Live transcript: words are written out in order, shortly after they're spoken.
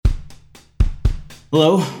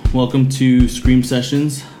Hello, welcome to Scream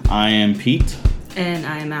Sessions. I am Pete. And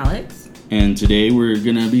I am Alex. And today we're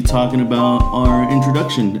going to be talking about our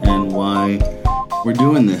introduction and why we're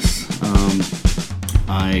doing this.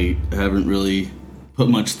 I haven't really put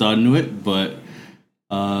much thought into it, but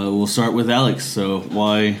we'll start with Alex. So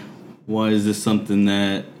why is this something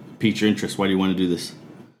that piqued your interest? Why do you want to do this?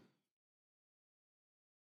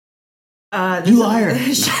 You liar!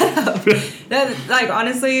 Shut up.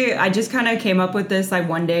 Honestly, I just kind of came up with this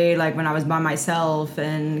one day, when I was by myself,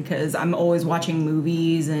 and because I'm always watching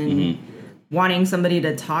movies and wanting somebody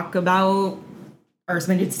to talk about or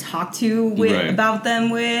somebody to talk to about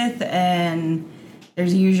them with, and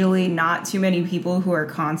there's usually not too many people who are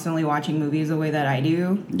constantly watching movies the way that I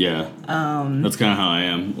do. Yeah, that's kind of how I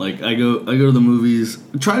am. I go to the movies.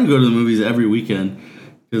 I try to go to the movies every weekend.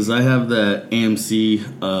 Because I have that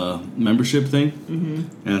AMC membership thing,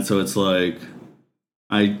 and so it's I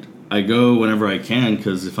go whenever I can.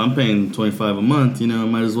 Because if I'm paying $25 a month, I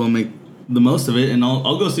might as well make the most of it, and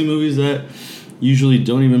I'll go see movies that usually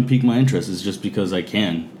don't even pique my interest. It's just because I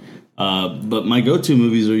can. But my go-to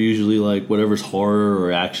movies are usually whatever's horror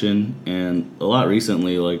or action, and a lot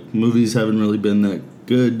recently, movies haven't really been that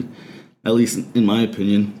good, at least in my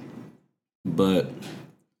opinion. But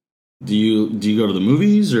Do you go to the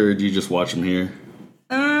movies, or do you just watch them here?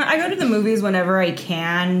 I go to the movies whenever I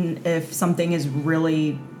can. If something is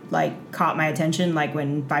really caught my attention, like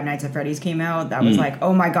when Five Nights at Freddy's came out, that was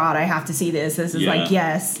oh my god, I have to see this. This is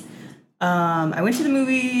yes. I went to the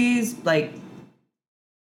movies 2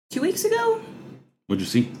 weeks ago. What'd you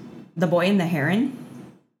see? The Boy and the Heron.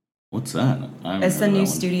 What's that? It's the new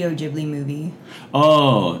Studio Ghibli movie.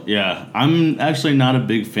 Oh yeah, I'm actually not a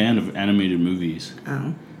big fan of animated movies.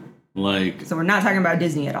 Oh. So we're not talking about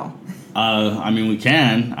Disney at all. I mean, we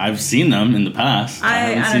can. I've seen them in the past.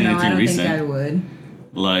 I don't know. I don't recent. think I would.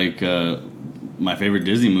 My favorite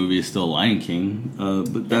Disney movie is still Lion King,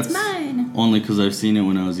 but that's mine. Only because I've seen it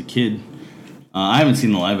when I was a kid. I haven't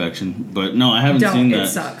seen the live action, but no, I haven't seen that. It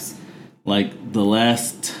sucks. The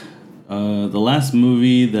last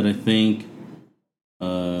movie that I think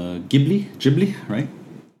Ghibli, right?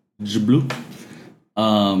 Ghibli.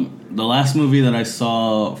 The last movie that I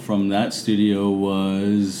saw from that studio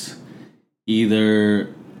was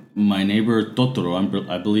either My Neighbor Totoro.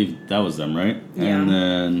 I believe that was them, right? Yeah. And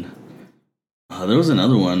then there was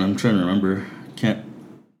another one. I'm trying to remember. Can't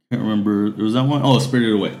remember. There was that one. Oh,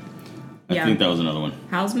 Spirited Away. I think that was another one.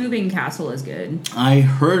 Howl's Moving Castle is good. I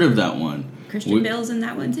heard of that one. Christian Bale's in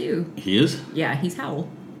that one too. He is? Yeah, he's Howl.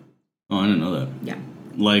 Oh, I didn't know that. Yeah.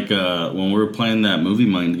 When we were playing that Movie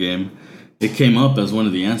Mind game, it came up as one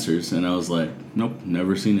of the answers, and I was like, nope,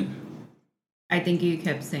 never seen it. I think you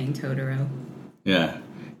kept saying Totoro. Yeah.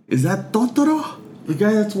 Is that Totoro? The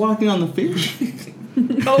guy that's walking on the fish?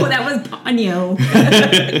 Oh, that was Ponyo.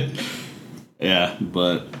 Yeah,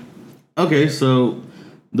 but... Okay, so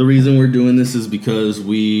the reason we're doing this is because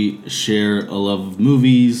we share a love of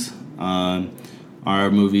movies. Our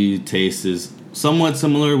movie taste is somewhat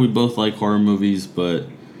similar. We both like horror movies, but...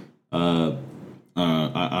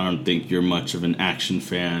 I don't think you're much of an action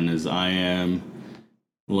fan as I am.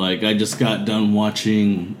 I just got done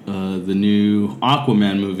watching the new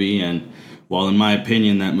Aquaman movie, and while in my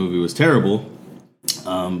opinion that movie was terrible,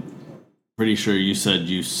 pretty sure you said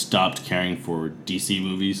you stopped caring for DC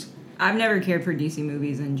movies. I've never cared for DC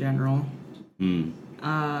movies in general.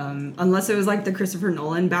 Unless it was the Christopher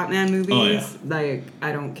Nolan Batman movies. Oh, yeah.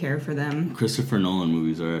 I don't care for them. Christopher Nolan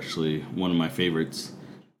movies are actually one of my favorites.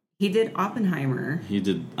 He did Oppenheimer. He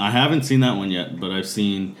did. I haven't seen that one yet, but I've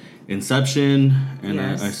seen Inception, and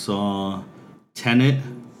yes. I saw Tenet.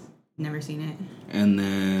 Never seen it. And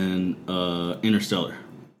then Interstellar.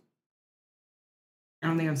 I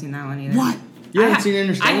don't think I've seen that one either. What? You haven't seen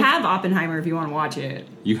Interstellar? I have Oppenheimer if you want to watch it.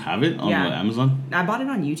 You have it? On Amazon? I bought it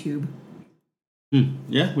on YouTube.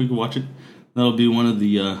 Yeah, we could watch it. That'll be one of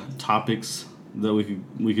the topics that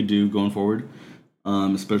we could do going forward,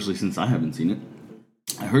 especially since I haven't seen it.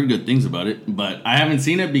 I heard good things about it, but I haven't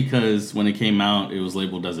seen it because when it came out, it was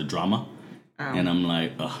labeled as a drama. Oh. And I'm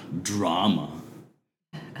like, drama?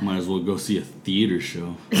 Might as well go see a theater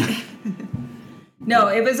show. No,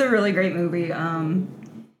 it was a really great movie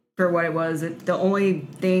for what it was. The only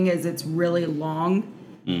thing is it's really long,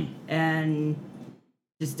 and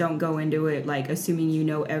just don't go into it assuming you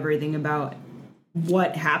know everything about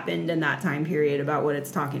what happened in that time period, about what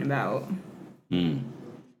it's talking about.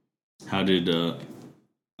 How did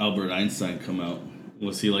Albert Einstein come out?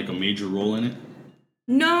 Was he a major role in it?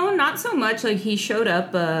 No, not so much. He showed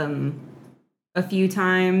up a few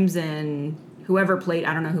times, and whoever I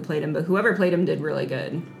don't know who played him, but whoever played him did really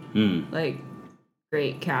good.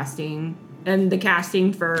 Great casting. And the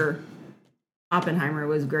casting for Oppenheimer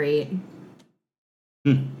was great.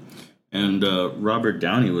 And Robert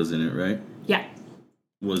Downey was in it, right? Yeah.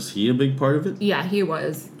 Was he a big part of it? Yeah, he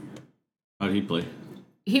was. How did he play?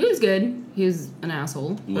 He was good. He was an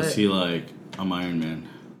asshole. Was he like, I'm Iron Man?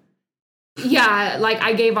 Yeah, like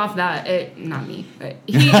I gave off that. Not me, but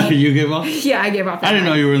you gave off? Yeah, I gave off that. I didn't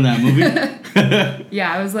know you were in that movie.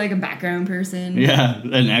 Yeah, I was like a background person. Yeah,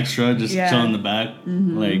 an extra, just chilling in the back.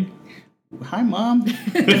 Mm-hmm. Like, hi, Mom.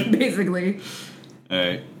 Basically. All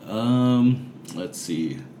right. Let's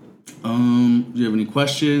see. Do you have any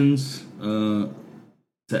questions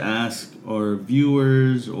to ask our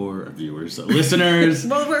viewers or listeners?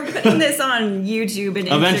 Well, we're putting this on YouTube and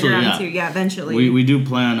Instagram too. Yeah, eventually. We do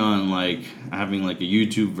plan on like having like a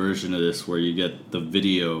YouTube version of this where you get the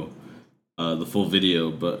video, the full video.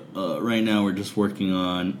 But right now we're just working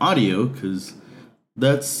on audio because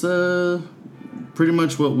that's pretty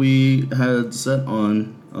much what we had set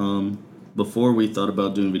on before we thought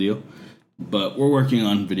about doing video. But we're working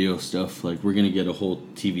on video stuff. Like, we're going to get a whole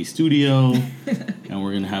TV studio. And we're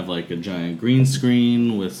going to have, like, a giant green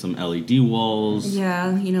screen with some LED walls. Yeah,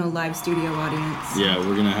 live studio audience. Yeah,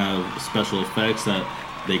 we're going to have special effects that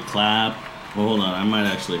they clap. Well, hold on. I might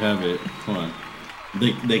actually have it. Hold on.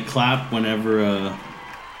 They clap whenever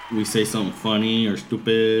we say something funny or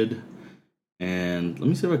stupid. And let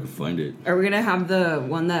me see if I can find it. Are we going to have the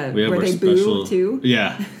one that where they boo, too?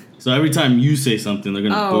 Yeah. So every time you say something, they're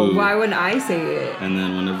going to boo. Oh, why wouldn't I say it? And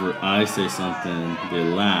then whenever I say something, they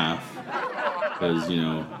laugh.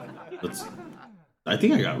 Because, I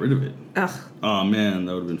think I got rid of it. Ugh. Oh, man,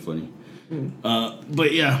 that would have been funny.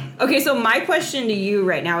 But, yeah. Okay, so my question to you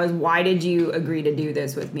right now is why did you agree to do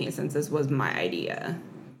this with me since this was my idea?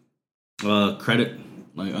 Credit.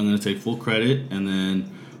 Like, I'm going to take full credit. And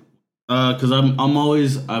then, because I've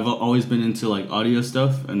always been into, like, audio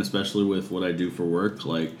stuff. And especially with what I do for work,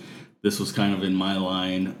 like, this was kind of in my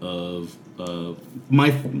line of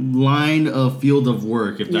field of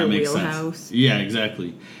work, if that makes sense. Yeah,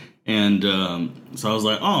 exactly. And so I was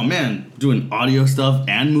like, oh man, doing audio stuff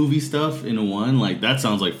and movie stuff in one, like that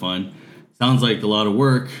sounds like fun. Sounds like a lot of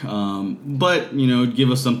work, but give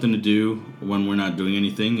us something to do when we're not doing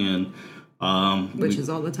anything, and which is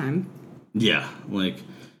all the time. Yeah, like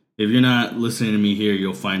if you're not listening to me here,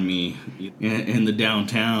 you'll find me in the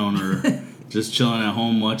downtown or. Just chilling at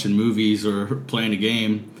home watching movies or playing a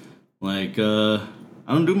game. Like, I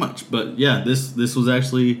don't do much. But yeah, this was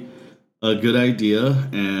actually a good idea.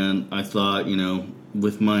 And I thought,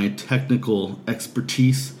 with my technical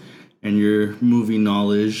expertise and your movie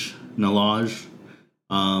knowledge, it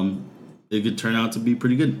could turn out to be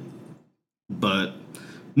pretty good. But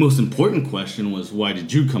most important question was, why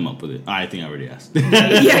did you come up with it? I think I already asked.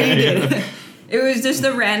 Yeah, you did. It was just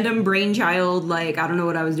a random brainchild, like, I don't know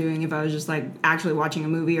what I was doing if I was just, like, actually watching a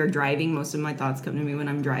movie or driving. Most of my thoughts come to me when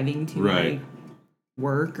I'm driving to my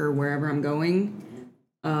work or wherever I'm going.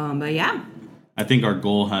 But, yeah. I think our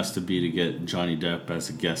goal has to be to get Johnny Depp as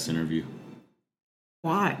a guest interview.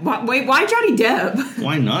 Why? Wait, why Johnny Depp?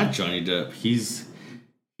 Why not Johnny Depp? He's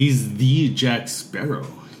the Jack Sparrow.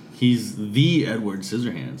 He's the Edward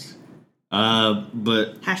Scissorhands.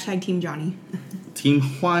 But... Hashtag Team Johnny. Team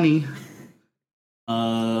Juani.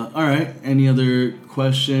 All right. Any other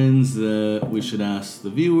questions that we should ask the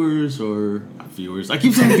viewers or not viewers? I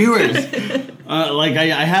keep saying viewers.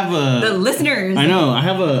 I have the listeners. I know. I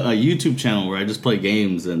have a YouTube channel where I just play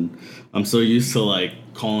games, and I'm so used to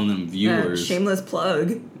like calling them viewers. Shameless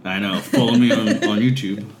plug. I know. Follow me on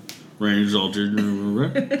YouTube. Rangers Altered.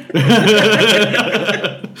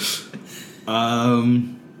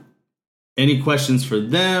 Any questions for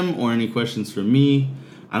them or any questions for me?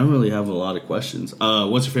 I don't really have a lot of questions.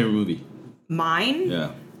 What's your favorite movie? Mine?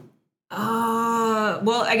 Yeah.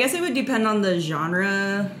 Well, I guess it would depend on the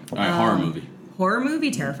genre. All right, horror movie. Horror movie,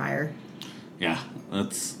 Terrifier. Yeah,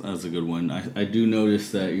 that's a good one. I do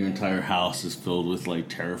notice that your entire house is filled with like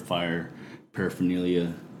Terrifier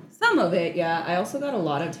paraphernalia. Some of it, yeah. I also got a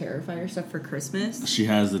lot of Terrifier stuff for Christmas. She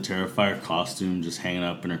has the Terrifier costume just hanging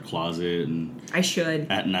up in her closet, and I should.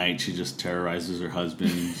 At night, she just terrorizes her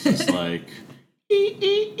husband. It's just like.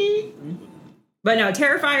 But no,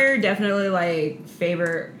 Terrifier, definitely like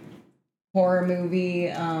favorite horror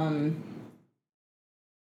movie.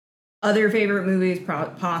 Other favorite movies,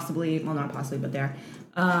 possibly, well, not possibly, but they are.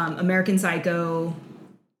 American Psycho,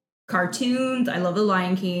 cartoons. I love The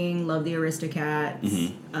Lion King, love the Aristocats.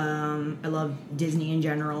 Mm-hmm. I love Disney in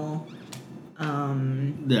general. All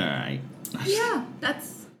right. Yeah,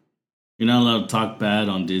 that's. You're not allowed to talk bad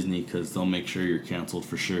on Disney because they'll make sure you're canceled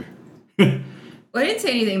for sure. Well, I didn't say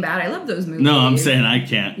anything bad. I love those movies. No, I'm saying I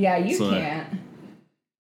can't. Yeah, you can't.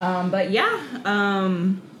 But yeah,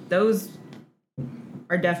 those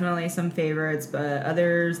are definitely some favorites, but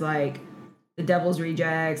others like The Devil's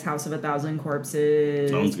Rejects, House of a Thousand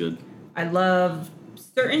Corpses. Sounds good. I love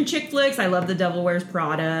certain chick flicks. I love The Devil Wears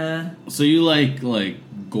Prada. So you like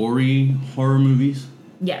gory horror movies?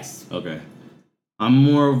 Yes. Okay. I'm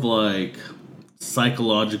more of like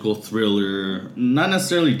psychological thriller, not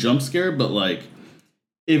necessarily jump scare, but like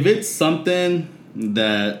if it's something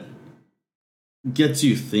that gets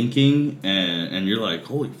you thinking and you're like,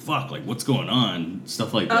 holy fuck, like what's going on?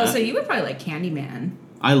 Stuff like that. Oh, so you would probably like Candyman.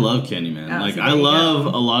 I love Candyman. Oh, like so I love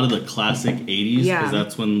go. a lot of the classic 80s because Yeah.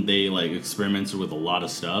 that's when they like experimented with a lot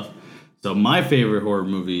of stuff. So my favorite horror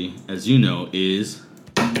movie, as you know, is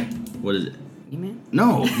what is it? Candyman?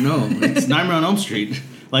 No, it's Nightmare on Elm Street.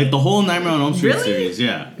 Like the whole Nightmare on Elm Street Really? series,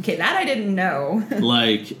 yeah. Okay, that I didn't know.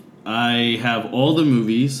 Like I have all the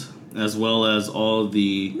movies as well as all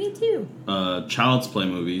the Me too. Child's Play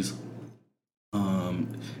movies.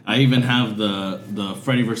 I even have the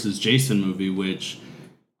Freddy vs. Jason movie, which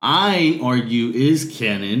I argue is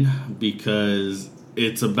canon because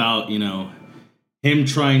it's about, him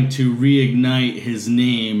trying to reignite his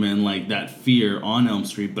name and like that fear on Elm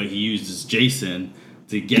Street, but he uses Jason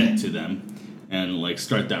to get to them and like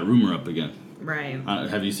start that rumor up again. Right.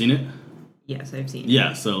 Have you seen it? Yes, I've seen it.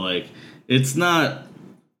 Yeah, so like it's not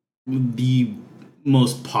the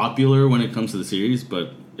most popular when it comes to the series,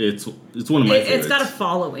 but it's one of my favorites. It's got a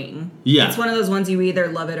following. Yeah. It's one of those ones you either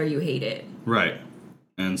love it or you hate it. Right.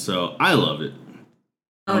 And so I love it.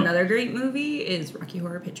 Oh, another great movie is Rocky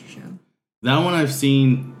Horror Picture Show. That one I've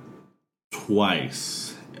seen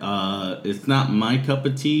twice. It's not my cup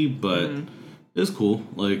of tea, but it's cool.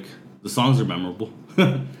 Like the songs are memorable.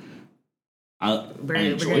 I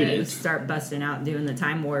We're gonna start busting out and doing the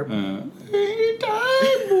time warp. Time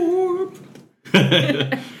warp.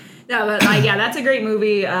 No, but like, yeah, that's a great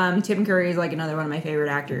movie. Tim Curry is like another one of my favorite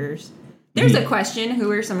actors. There's a question: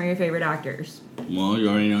 who are some of your favorite actors? Well, you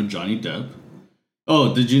already know Johnny Depp.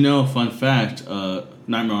 Oh, did you know? Fun fact: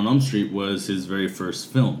 Nightmare on Elm Street was his very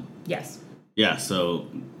first film. Yes. Yeah, so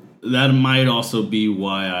that might also be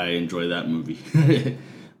why I enjoy that movie.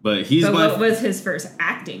 But what was his first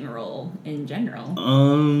acting role in general?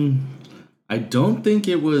 I don't think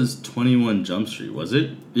it was 21 Jump Street, was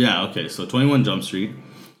it? Yeah, okay, so 21 Jump Street.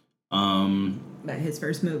 But his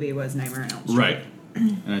first movie was Nightmare on Elm Street. Right.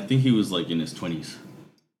 And I think he was like in his 20s.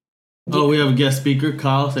 Oh, we have a guest speaker.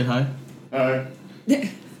 Kyle, say hi. Hi.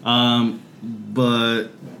 But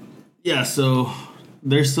yeah, so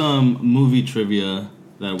there's some movie trivia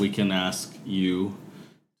that we can ask you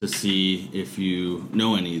to see if you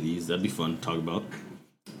know any of these. That'd be fun to talk about.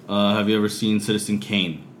 Have you ever seen Citizen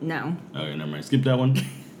Kane? No. Okay, never mind. Skip that one.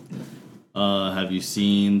 Have you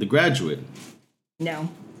seen The Graduate? No.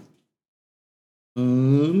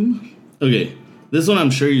 Okay, this one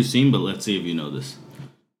I'm sure you've seen, but let's see if you know this.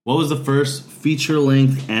 What was the first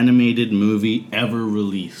feature-length animated movie ever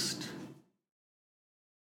released?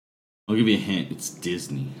 I'll give you a hint. It's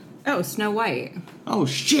Disney. Oh, Snow White. Oh,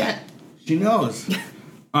 shit! She knows.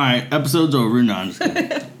 Alright, episode's over. No, I'm just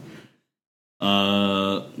kidding.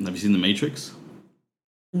 Have you seen The Matrix?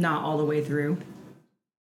 Not all the way through.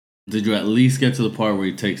 Did you at least get to the part where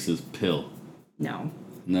he takes his pill? No.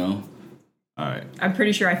 No? Alright. I'm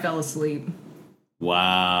pretty sure I fell asleep.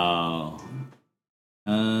 Wow.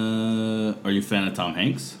 Are you a fan of Tom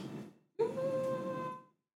Hanks? I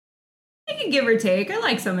can give or take. I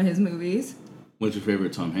like some of his movies. What's your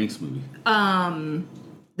favorite Tom Hanks movie?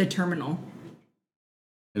 The Terminal.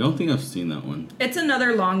 I don't think I've seen that one. It's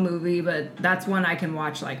another long movie, but that's one I can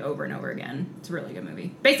watch like over and over again. It's a really good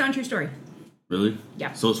movie. Based on true story. Really?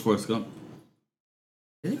 Yeah. So is Forrest Gump.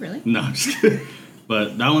 Is it really? No, I'm just kidding.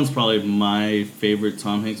 But that one's probably my favorite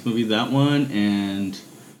Tom Hanks movie. That one, and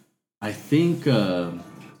I think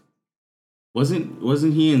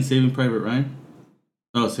wasn't he in Saving Private Ryan?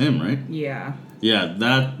 That was him, right? Yeah.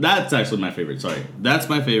 Yeah, that's actually my favorite. Sorry, that's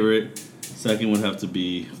my favorite. Second would have to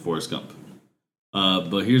be Forrest Gump.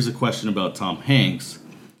 But here's a question about Tom Hanks.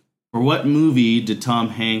 For what movie did Tom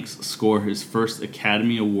Hanks score his first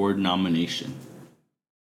Academy Award nomination?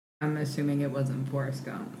 I'm assuming it wasn't Forrest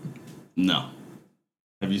Gump. No.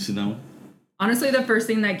 Have you seen that one? Honestly, the first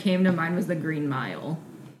thing that came to mind was The Green Mile.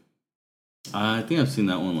 I think I've seen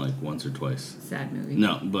that one like once or twice. Sad movie.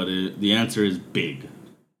 No, but the answer is Big.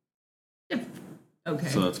 Okay.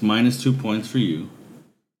 So that's minus 2 points for you,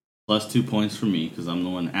 plus 2 points for me because I'm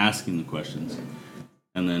the one asking the questions.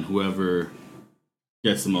 And then whoever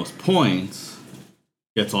gets the most points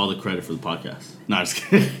gets all the credit for the podcast. No, just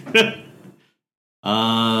kidding.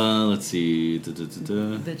 Let's see.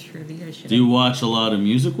 The trivia should. Do you watch a lot of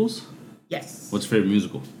musicals? Yes. What's your favorite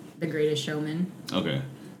musical? The Greatest Showman. Okay.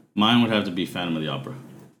 Mine would have to be Phantom of the Opera.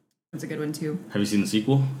 That's a good one, too. Have you seen the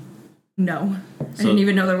sequel? No. I didn't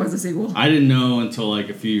even know there was a sequel. I didn't know until like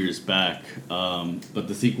a few years back. But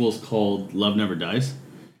the sequel is called Love Never Dies.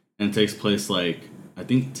 And it takes place like, I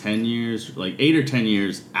think 10 years, like 8 or 10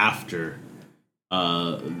 years after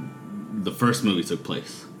the first movie took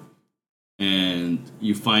place. And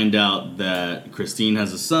you find out that Christine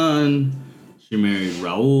has a son. She married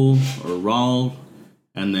Raul.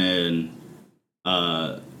 And then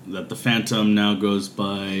that the Phantom now goes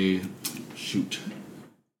by,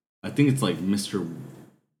 I think it's like Mr.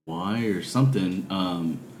 Y or something.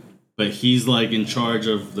 But he's like in charge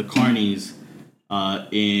of the carnies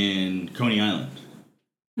in Coney Island.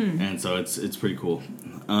 And so it's pretty cool.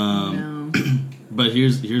 No. But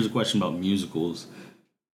here's a question about musicals.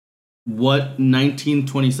 What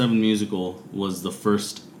 1927 musical was the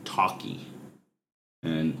first talkie?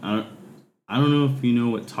 And I don't know if you know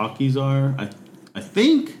what talkies are. I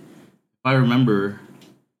think, if I remember,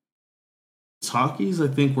 talkies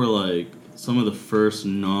were like some of the first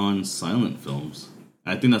non-silent films.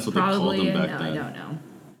 I think that's what they called them back then. I don't know.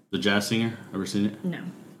 The Jazz Singer, ever seen it? No.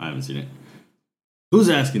 I haven't seen it. Who's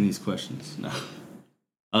asking these questions? No.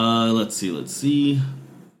 Let's see.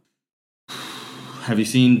 Have you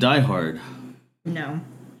seen Die Hard? No.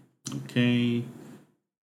 Okay.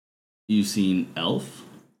 You seen Elf?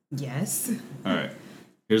 Yes. All right.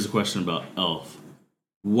 Here's a question about Elf.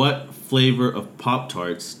 What flavor of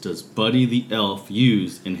Pop-Tarts does Buddy the Elf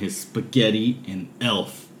use in his spaghetti in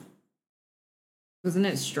Elf? Wasn't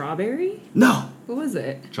it strawberry? No. What was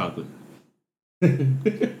it? Chocolate.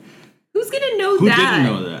 Who's gonna know Who that? didn't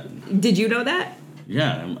know that? Did you know that?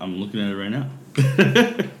 Yeah, I'm looking at it right now.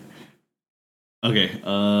 Okay.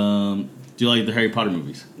 Do you like the Harry Potter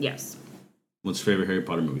movies? Yes. What's your favorite Harry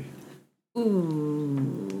Potter movie?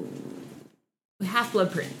 Ooh.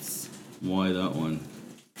 Half-Blood Prince. Why that one?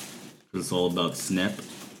 Because it's all about Snape.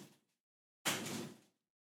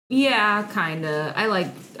 Yeah, kinda. I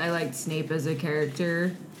liked Snape as a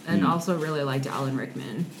character, and also really liked Alan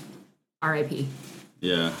Rickman. R.I.P.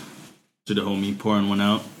 Yeah. To the homie pouring one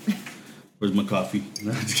out. Where's my coffee?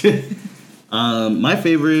 No, just kidding. My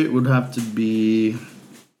favorite would have to be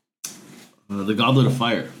The Goblet of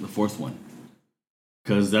Fire, the fourth one.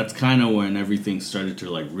 Because that's kind of when everything started to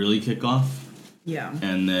like really kick off. Yeah.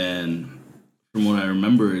 And then, from what I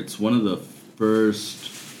remember, it's one of the first,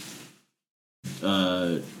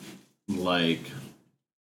 like,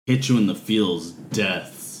 hit you in the feels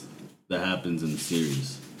deaths that happens in the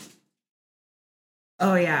series.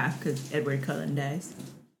 Oh, yeah, because Edward Cullen dies.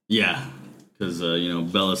 Yeah, because,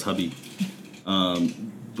 Bella's hubby.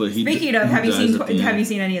 But he Speaking of, have you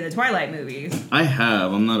seen any of the Twilight movies? I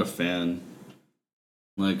have. I'm not a fan.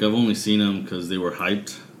 Like, I've only seen them because they were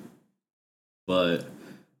hyped. But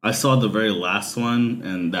I saw the very last one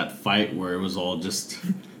and that fight where it was all just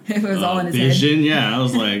it was all in his vision. head. Yeah, I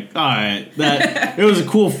was like, all right, it was a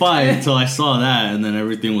cool fight until I saw that, and then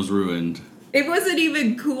everything was ruined. It wasn't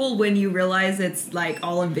even cool when you realize it's like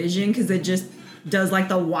all in vision, because it just does like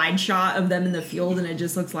the wide shot of them in the field and it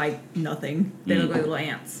just looks like nothing. They look like little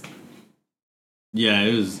ants. Yeah,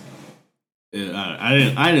 it was.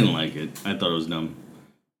 I didn't like it. I thought it was dumb.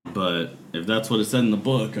 But if that's what it said in the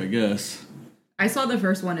book, I guess. I saw the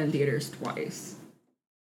first one in theaters twice.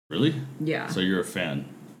 Really? Yeah. So you're a fan?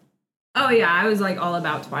 Oh yeah, I was like all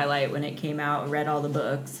about Twilight when it came out. Read all the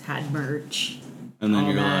books, had merch. And then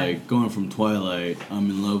you're like, going from Twilight, I'm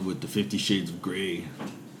in love with the 50 Shades of Grey.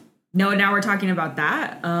 No, now we're talking about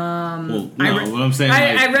that. Well, no, what I'm saying,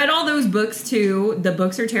 I read all those books too. The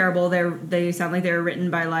books are terrible. They sound like they were written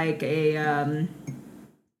by like a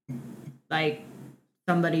like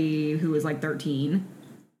somebody who was like 13.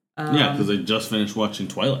 Yeah, because I just finished watching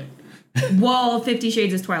Twilight. Well, 50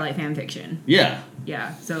 Shades is Twilight fan fiction. Yeah.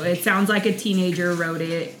 Yeah, so it sounds like a teenager wrote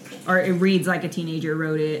it, or it reads like a teenager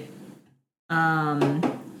wrote it.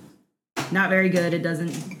 Not very good. It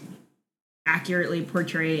doesn't accurately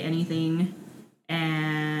portray anything.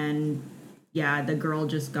 And yeah, the girl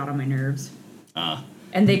just got on my nerves.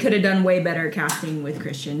 And they could have done way better casting with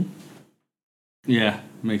Christian. Yeah,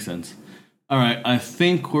 makes sense. All right, I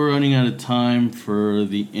think we're running out of time for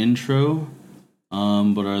the intro.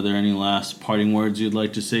 But are there any last parting words you'd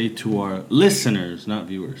like to say to our listeners, not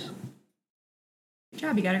viewers? Good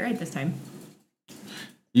job, you got it right this time.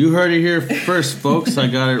 You heard it here first, folks. I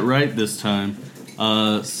got it right this time.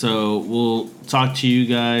 So we'll talk to you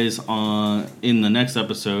guys in the next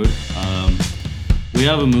episode. We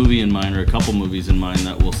have a movie in mind, or a couple movies in mind,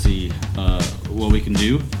 that we'll see what we can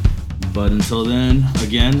do. But until then,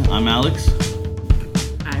 again, I'm Alex.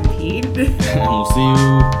 I'm repeat. And we'll see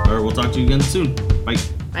you, or we'll talk to you again soon. Bye.